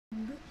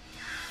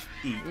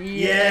eat.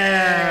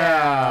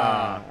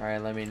 Yeah!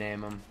 Alright, let me name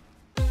them.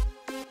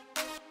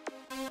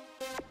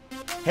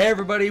 Hey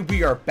everybody,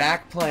 we are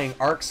back playing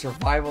Ark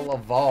Survival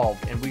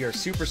Evolved, and we are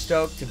super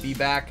stoked to be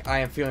back. I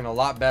am feeling a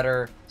lot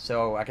better,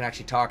 so I can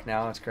actually talk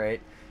now. That's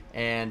great.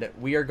 And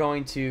we are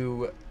going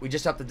to, we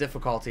just upped the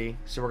difficulty,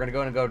 so we're going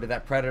to go to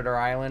that Predator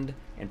Island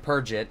and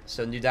purge it,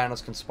 so new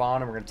dinos can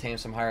spawn, and we're going to tame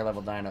some higher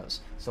level dinos.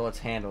 So let's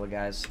handle it,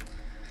 guys.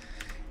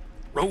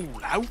 Roll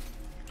out.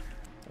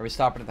 Are we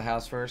stopping at the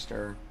house first,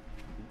 or?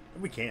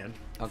 We can,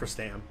 for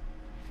Stam.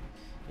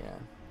 Yeah.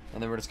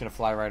 And then we're just going to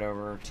fly right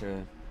over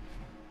to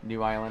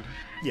new island.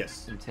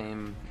 Yes. And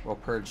tame, well,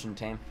 purge and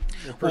tame.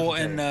 Well,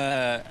 and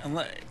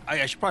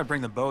I should probably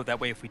bring the boat. That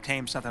way, if we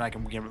tame something,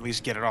 we can at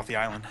least get it off the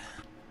island.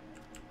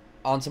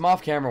 On some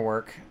off-camera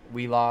work,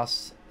 we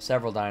lost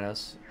several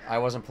dinos. I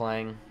wasn't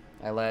playing.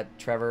 I let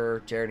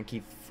Trevor, Jared, and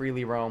Keith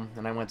freely roam,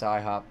 and I went to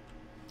IHOP.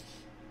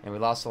 And we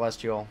lost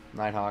Celestial,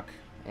 Nighthawk,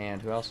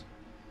 and who else?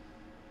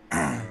 We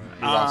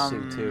lost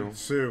Sue, too.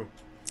 Sue.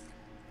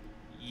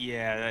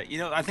 Yeah, you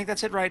know, I think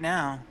that's it right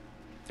now.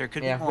 There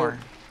could be more.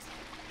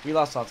 We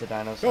lost lots of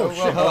dinos. Oh,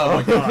 shit. Hello. Oh,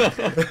 my God.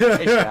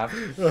 Hey,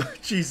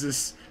 Chef.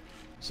 Jesus.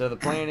 So the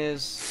plan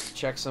is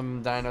check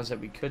some dinos that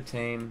we could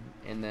tame,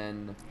 and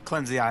then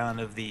cleanse the island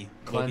of the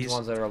cleanse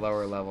ones that are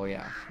lower level.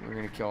 Yeah, we're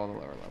gonna kill all the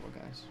lower level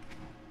guys.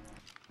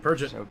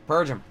 Purge it. So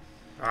purge them.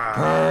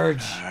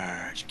 Purge.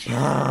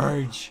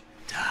 Purge.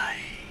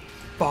 Die.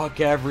 Fuck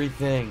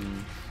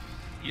everything.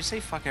 You say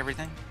fuck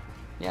everything?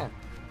 Yeah.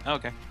 Oh,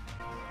 okay.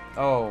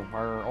 Oh,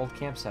 our old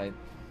campsite.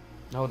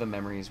 Oh, the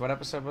memories. What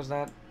episode was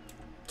that?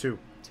 2.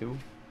 2?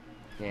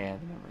 Yeah,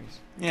 the memories.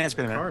 Yeah, it's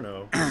been a minute.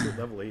 Carno. That's what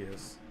level he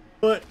is.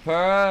 But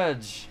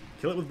purge.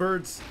 Kill it with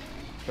birds.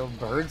 Kill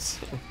birds?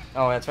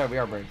 Oh, that's right. We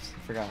are birds.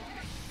 I forgot.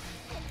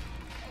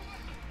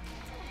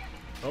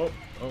 Oh.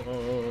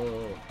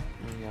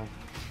 There we go.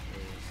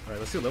 Alright,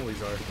 let's see what level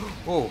these are.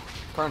 Oh,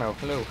 Carno,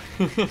 hello.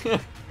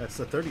 That's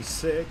a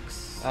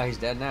 36. Oh, he's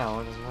dead now.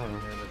 It doesn't matter.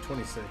 And a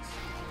 26.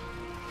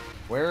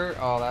 Where?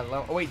 Oh, that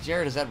level. Oh, wait,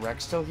 Jared, is that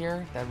Rex still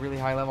here? That really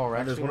high level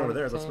Rex? There's one over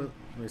there. Let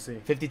me see.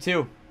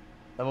 52.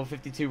 Level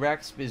 52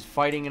 Rex is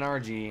fighting an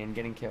RG and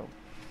getting killed.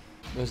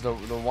 There's the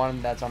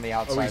one that's on the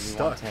outside. Oh, he's we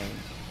stuck. want tame.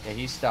 Yeah,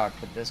 he's stuck,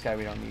 but this guy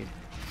we don't need.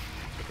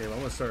 Okay, well, I'm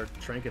gonna start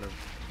tranking him.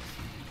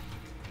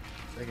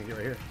 So I can get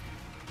right here.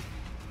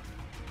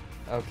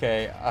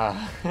 Okay,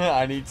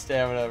 I need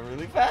stamina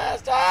really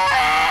fast.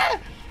 Ah!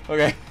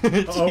 Okay.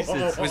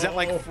 Jesus. Was that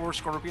like 4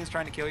 scorpions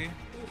trying to kill you?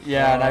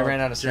 Yeah, and I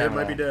ran out of stamina.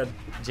 Jared might be dead.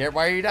 Jared,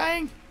 why are you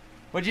dying?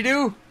 What'd you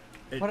do?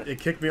 It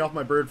kicked me off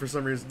my bird for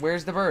some reason.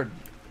 Where's the bird?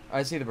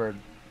 I see the bird.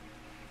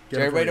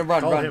 Jared, wait, no,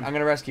 run. I'm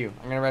gonna rescue you.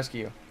 I'm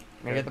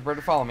gonna get the bird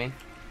to follow me.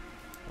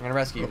 I'm gonna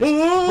rescue you. Come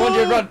on,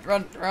 Jared,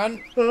 run.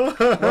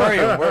 Where are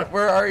you?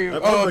 Where are you?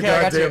 Oh, okay,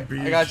 I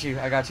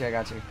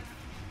got you.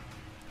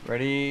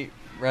 Ready?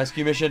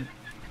 Rescue mission.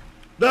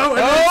 No,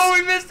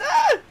 we missed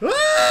it!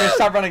 Okay,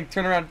 stop running,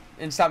 turn around,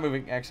 and stop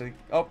moving, actually.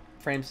 Oh,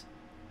 frames.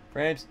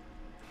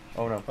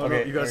 Oh, no. Oh,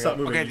 okay, no, you gotta stop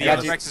moving. Okay, the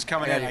other Rex is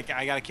coming in.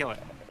 I gotta kill it.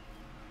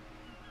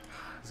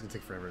 It's gonna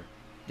take forever.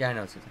 Yeah, I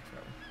know it's gonna take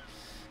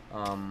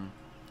forever.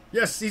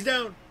 Yes, he's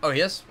down! Oh,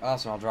 yes?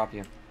 Awesome, I'll drop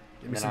you.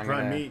 Give me some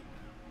prime meat.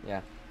 Yeah.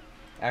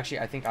 Actually,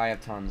 I think I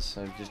have tons,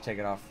 so just take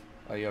it off.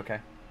 Oh, you okay?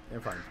 Yeah,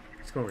 I'm fine.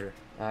 Let's go over here.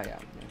 Yeah.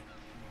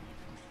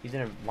 He's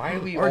in a... Why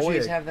do we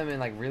always have them in,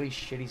 like, really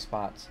shitty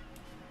spots?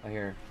 Oh,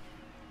 here.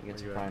 We get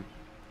some prime.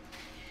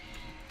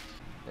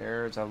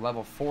 There's a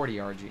level 40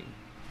 RG.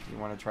 You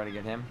want to try to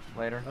get him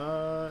later?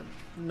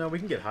 No, we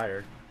can get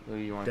higher. Who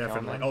you want to kill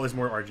him then? Oh, there's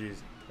more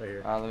RGs right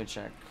here. Let me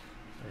check.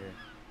 Right here.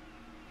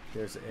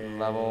 There's a...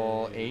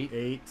 Level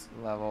 8?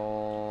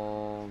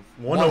 Level...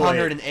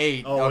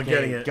 108. Oh, okay, I'm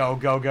getting it.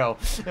 Go.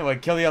 Anyway,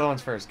 kill the other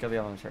ones first.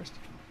 Yeah,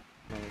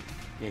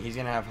 he's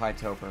going to have high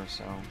toper,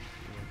 so...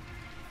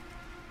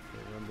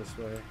 Okay, run this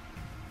way.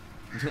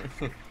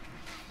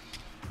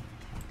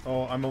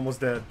 Oh, I'm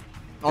almost dead.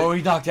 Oh,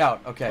 he knocked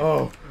out. Okay.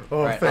 Oh,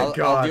 right, thank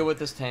God. I'll deal with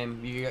this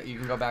tame. You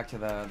can go back to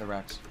the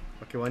Rex.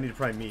 Okay, well, I need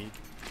prime meat.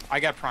 I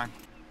got prime.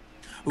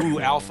 Ooh,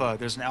 alpha.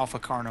 There's an alpha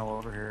Carno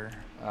over here.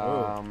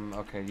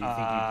 Okay. Do you think you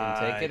can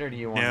take it, or do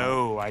you want?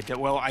 No, I don't.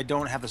 Well, I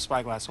don't have the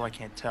spyglass, so I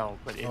can't tell.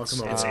 But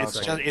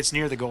it's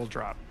near the gold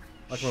drop.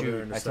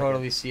 Shoot, I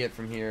totally see it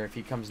from here. If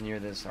he comes near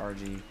this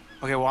RG.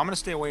 Okay, well, I'm gonna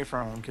stay away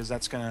from him because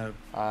that's gonna.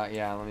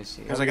 Yeah. Let me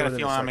see. Because I got a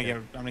feeling I'm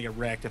gonna get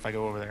wrecked if I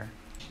go over there.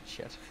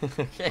 Shit.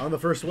 Okay. On the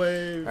first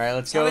wave. All right,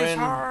 let's go in.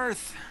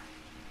 Hearth.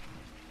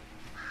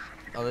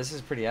 Oh, this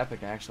is pretty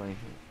epic, actually.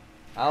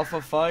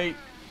 Alpha fight.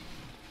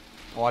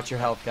 Watch your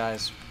health,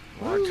 guys.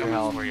 Watch your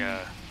health.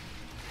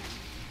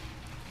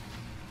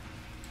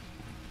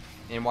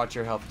 And watch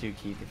your health too,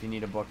 Keith. If you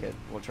need to book it,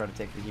 we'll try to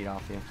take the heat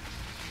off you.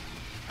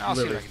 I'll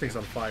see this thing's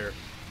on fire.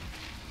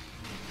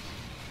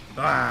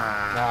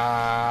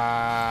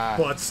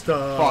 Butt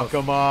stuff. Fuck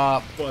him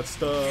up. Butt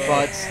stuff. Yeah.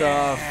 Butt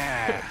stuff.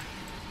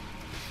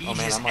 Eat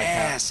his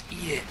ass.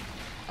 Eat it.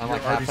 I'm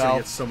like half health.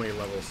 Get so many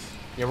levels.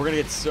 Yeah, we're gonna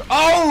get so.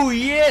 Oh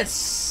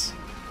yes!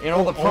 And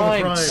all the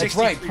prime. That's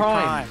right,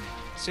 prime.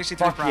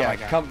 63 Fuck prime yeah. I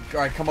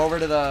got. Come over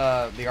to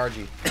the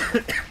RG.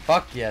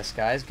 Fuck yes,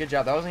 guys. Good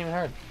job. That wasn't even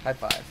hard. High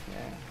five. Yeah.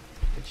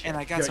 Good shit. And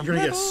I got some You're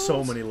gonna get levels.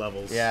 so many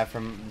levels. Yeah,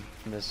 from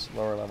this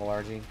lower level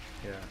RG.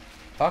 Yeah.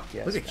 Fuck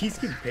yes. Look at guys. Keith's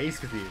keeping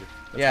pace with you.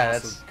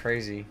 That's awesome.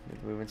 crazy.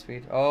 With movement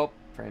speed. Oh,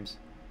 frames.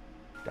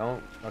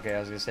 Don't. Okay, I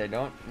was gonna say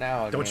don't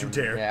now. Don't game. you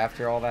dare. Yeah,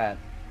 after all that.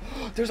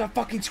 There's a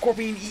fucking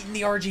scorpion eating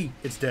the RG.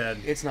 It's dead.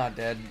 It's not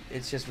dead.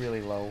 It's just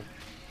really low.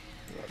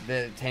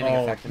 The taming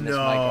Oh, effectiveness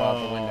might go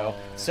out the window.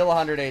 Still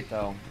 108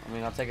 though. I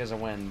mean, I'll take it as a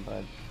win, but.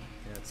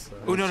 Yeah, it's,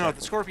 Oh no,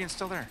 the scorpion's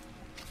still there.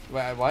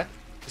 What?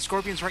 The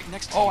scorpion's right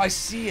next to Oh, you. I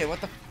see it. What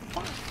the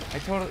fuck? I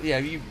totally. Yeah,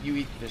 you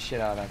eat the shit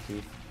out of that,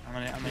 Keith. I'm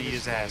gonna eat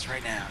his ass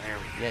right now. There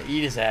we go. Yeah,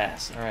 eat his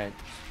ass. All right.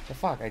 The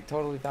fuck? I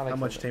totally thought I. How killed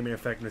much it. taming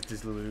effectiveness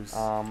did you lose?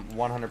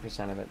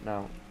 100% of it.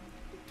 No.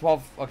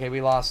 12. Okay,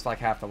 we lost like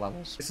half the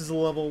levels. This is a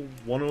level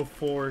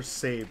 104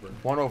 saber.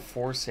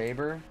 104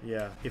 saber.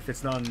 Yeah, if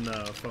it's not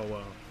enough, oh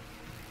well.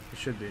 It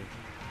should be.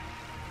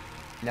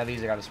 Now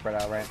these are got to spread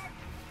out, right?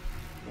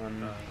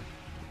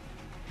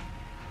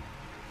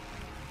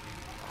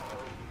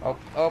 Oh.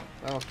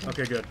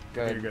 Okay, good.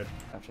 Good. Okay, you're good.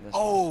 After this.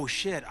 Oh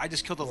shit! I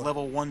just killed a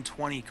level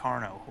 120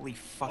 Carno. Holy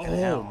fucking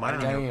hell! my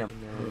Damn.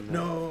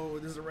 No,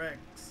 there's a Rex.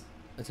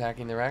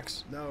 Attacking the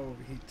Rex. No,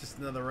 just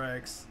another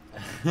Rex.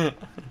 Oh,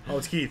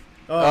 it's Keith.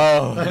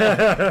 Oh.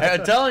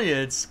 I'm telling you,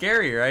 it's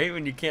scary, right?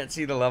 When you can't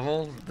see the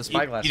level, the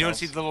spyglass. You don't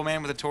see the little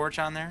man with a torch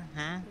on there?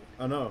 Hmm?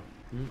 Oh no,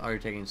 Oh, you're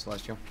taking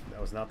Celestial.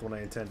 that was not the one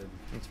I intended.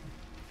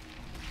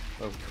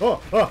 Oh.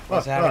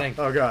 What's happening?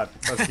 Oh god,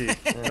 that's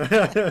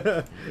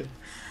Keith.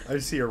 I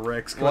just see a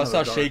Rex. Well, I out of saw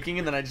the dark. shaking,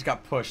 and then I just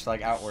got pushed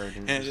like outward.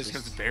 And it just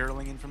comes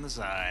barreling in from the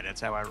side.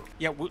 That's how I.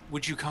 Yeah.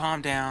 Would you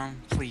calm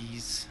down,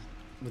 please?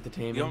 with the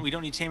taming. We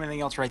don't need to tame anything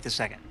else right this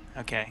second.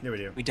 Okay. Yeah, we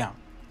do. We don't.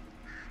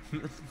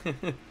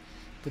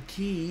 But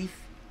Keith.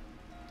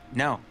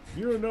 No.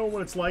 You don't know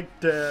what it's like,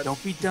 Dad.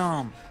 Don't be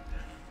dumb.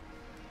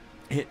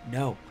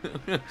 No.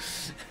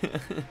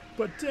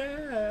 But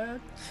Dad,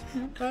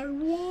 I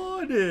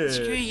want it.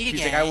 Screw you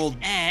He's guys. like, I will-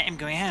 I'm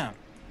going home.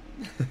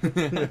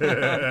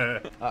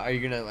 Are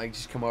you gonna like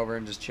just come over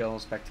and just chill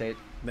and spectate?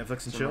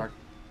 Netflix and Some chill.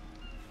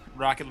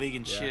 Rocket League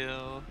and Yeah.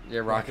 chill. Yeah,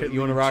 Rocket You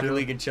want to League Rocket chill?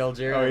 League and chill,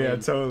 Jared? Oh I yeah,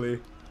 mean, totally.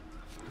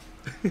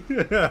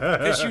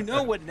 Because you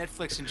know what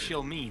Netflix and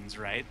chill means,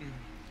 right?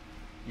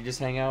 You just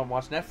hang out and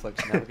watch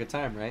Netflix and have a good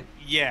time, right?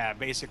 Yeah,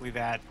 basically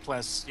that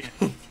plus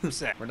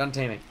sex. We're done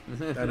taming.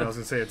 I know. I was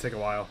gonna say it'd take a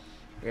while.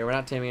 Yeah, we're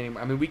not taming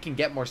anymore. I mean, we can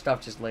get more stuff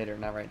just later,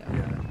 not right now.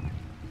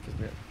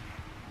 Yeah.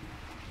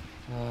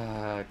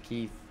 'Cause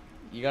Keith,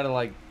 you gotta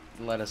like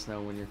let us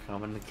know when you're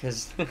coming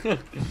because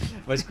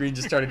my screen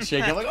just started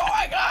shaking. I'm like, oh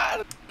my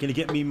god! Can you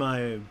get me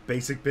my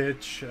basic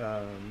bitch?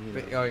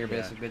 Oh, your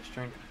basic bitch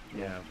drink?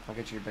 Yeah. I'll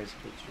get you your basic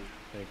bitch drink.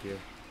 Thank you.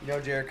 You know,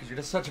 Jared, because you're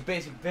just such a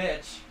basic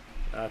bitch.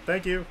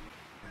 Thank you.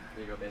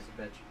 There you go, basic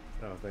bitch.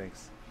 Oh,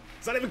 thanks.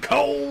 It's not even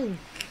cold.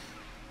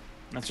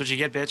 That's what you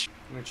get, bitch.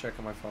 I'm gonna check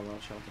on my phone while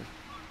shelter.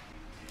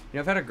 You know,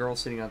 I've had a girl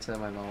sitting outside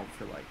my mouth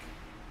for like.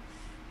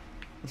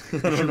 I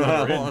don't know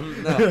how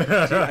long. No,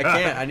 Gee, I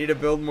can't. I need to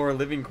build more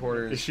living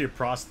quarters. Is she a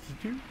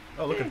prostitute?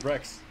 Oh, look at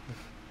Rex.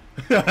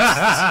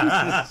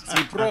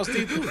 Si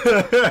prostitute.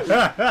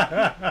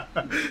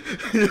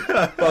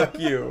 Fuck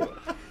you.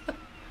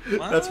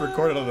 That's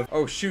recorded on the.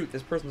 Oh shoot!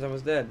 This person's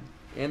almost dead,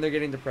 and they're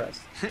getting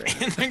depressed.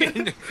 And they're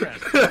getting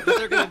depressed.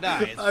 They're gonna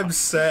die. It's I'm fine.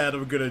 sad.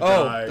 I'm gonna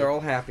Oh, die. they're all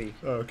happy.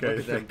 Okay, Look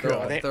at them. thank They're,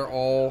 God. they're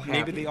all happy.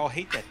 Maybe they all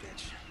hate that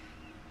bitch.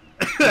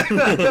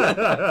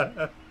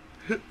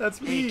 That's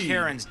Hey, me.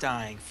 Karen's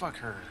dying. Fuck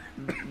her.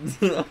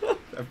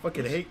 I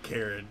fucking hate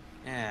Karen.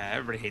 Yeah,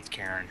 everybody hates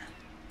Karen.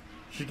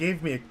 She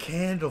gave me a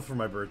candle for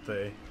my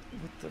birthday.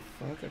 What the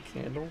fuck? A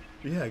candle?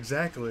 Yeah,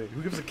 exactly.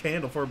 Who gives a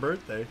candle for a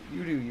birthday?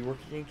 You do. You work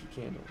at Yankee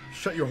Candle.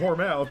 Shut your whore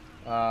mouth.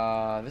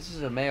 This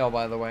is a male,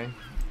 by the way.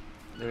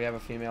 Do we have a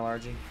female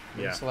RG?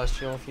 Yeah.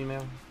 Celestial, a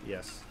female?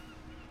 Yes.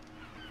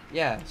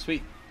 Yeah,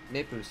 sweet.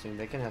 Nate boosting.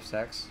 They can have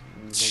sex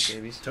and make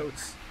babies.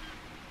 Totes.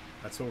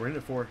 That's what we're in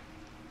it for.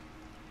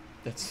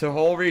 That's the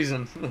whole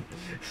reason.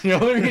 The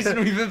only reason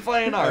we've been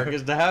playing Ark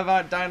is to have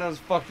our dinos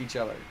fuck each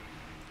other.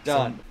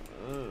 Done.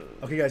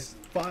 Okay, guys.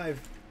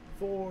 5,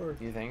 4,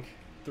 You think?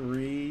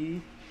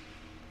 3,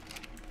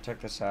 Check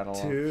the saddle.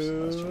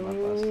 Celestial, not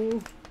bust.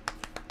 2,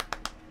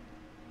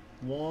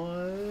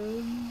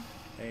 1,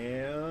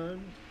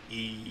 and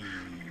eat.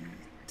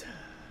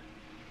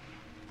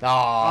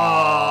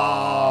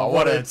 Oh,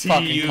 what a tease.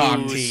 fucking cock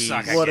You tease.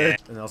 suck What again.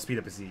 And I'll speed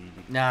up his eat.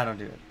 Nah, don't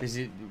do it. Because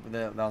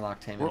they'll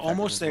knock tame. We're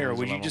almost there.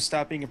 Would you just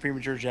stop being a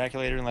premature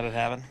ejaculator and let it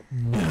happen?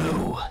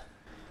 No.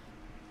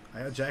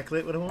 I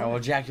ejaculate with him. I will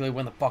ejaculate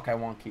when the fuck I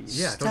want, Keys.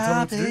 Yeah, don't tell me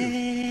what to do.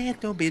 it.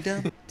 Don't be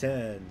dumb.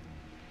 10,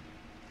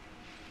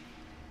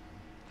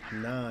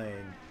 9,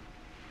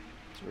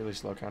 It's a really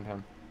slow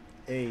countdown.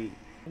 8,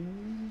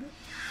 and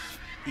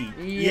eat.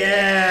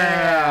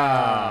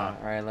 Yeah!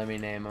 Alright, let me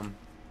name him.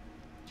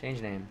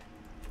 Change name.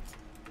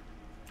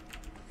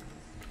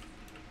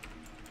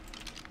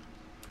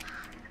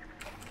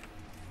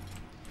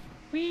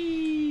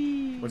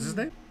 Whee! What's his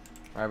name?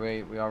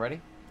 Alright, we all ready?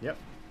 Yep.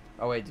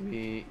 Oh wait, do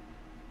we...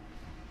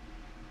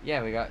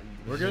 Yeah, we got.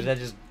 We're good. Is that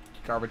just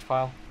garbage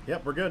pile?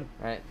 Yep, we're good.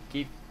 All right,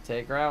 Keith,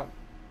 take her out.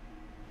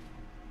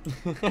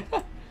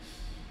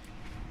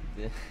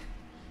 Yeah.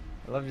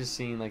 I love just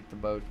seeing like the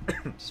boat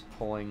just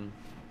pulling.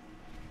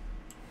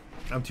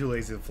 I'm too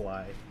lazy to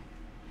fly.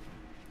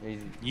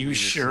 You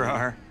sure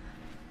are.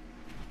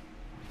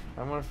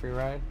 I want a free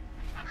ride.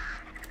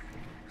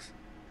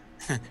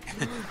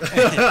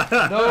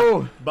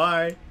 No!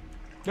 Bye.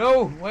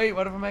 No! Wait,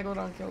 what if a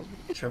megalodon kills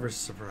me? Trevor's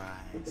surprise.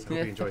 I hope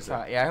he enjoys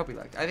it. Yeah, I hope he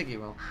likes it. I think he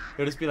will.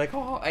 He'll just be like,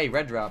 oh, hey,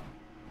 red drop.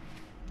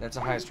 That's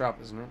the highest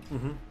drop, isn't it?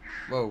 Mm-hmm.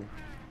 Whoa.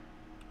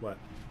 What?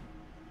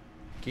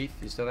 Keith,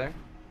 you still there?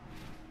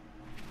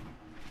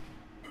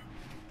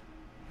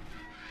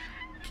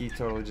 Keith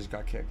totally just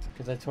got kicked.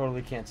 Because I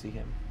totally can't see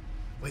him.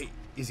 Wait,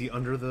 is he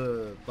under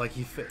the... Like,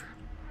 he fit...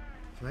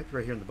 He might be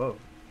right here in the boat.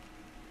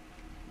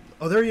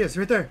 Oh, there he is.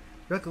 Right there.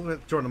 Look,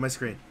 Jordan, on my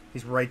screen.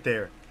 He's right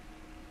there.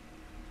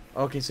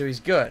 Okay, so he's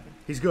good.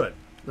 He's good.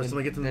 Let's let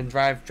me get to Then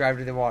drive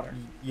to the water.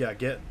 Yeah,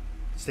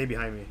 stay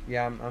behind me.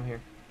 Yeah, I'm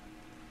here.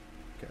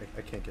 Okay,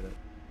 I can't get up.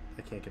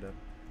 I can't get up.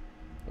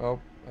 Oh,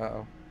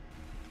 uh-oh.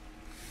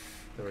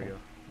 There we go.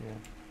 Yeah.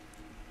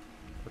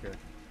 Okay.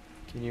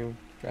 Can you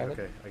drive it?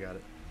 Okay, I got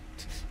it.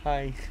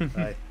 Hi. Hi.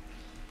 There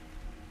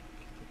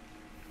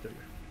you go.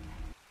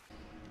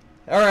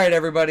 Alright,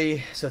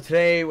 everybody. So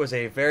today was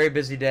a very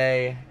busy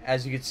day.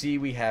 As you can see,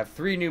 we have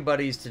 3 new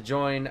buddies to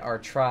join our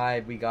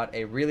tribe. We got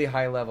a really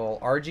high level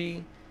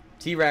RG,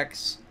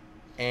 T-Rex,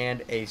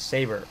 and a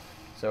Saber.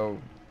 So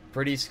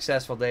pretty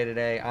successful day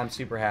today. I'm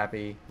super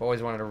happy. I've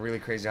always wanted a really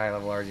crazy high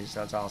level RG, so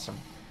that's awesome.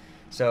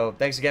 So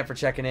thanks again for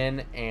checking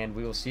in, and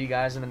we will see you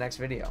guys in the next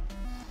video.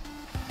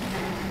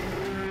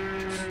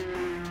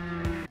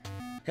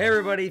 Hey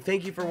everybody,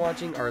 thank you for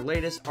watching our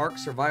latest Ark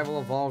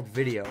Survival Evolved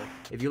video.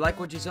 If you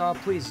like what you saw,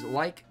 please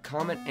like,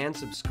 comment, and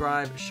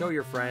subscribe, show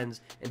your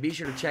friends, and be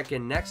sure to check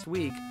in next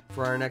week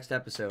for our next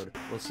episode.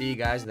 We'll see you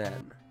guys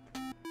then.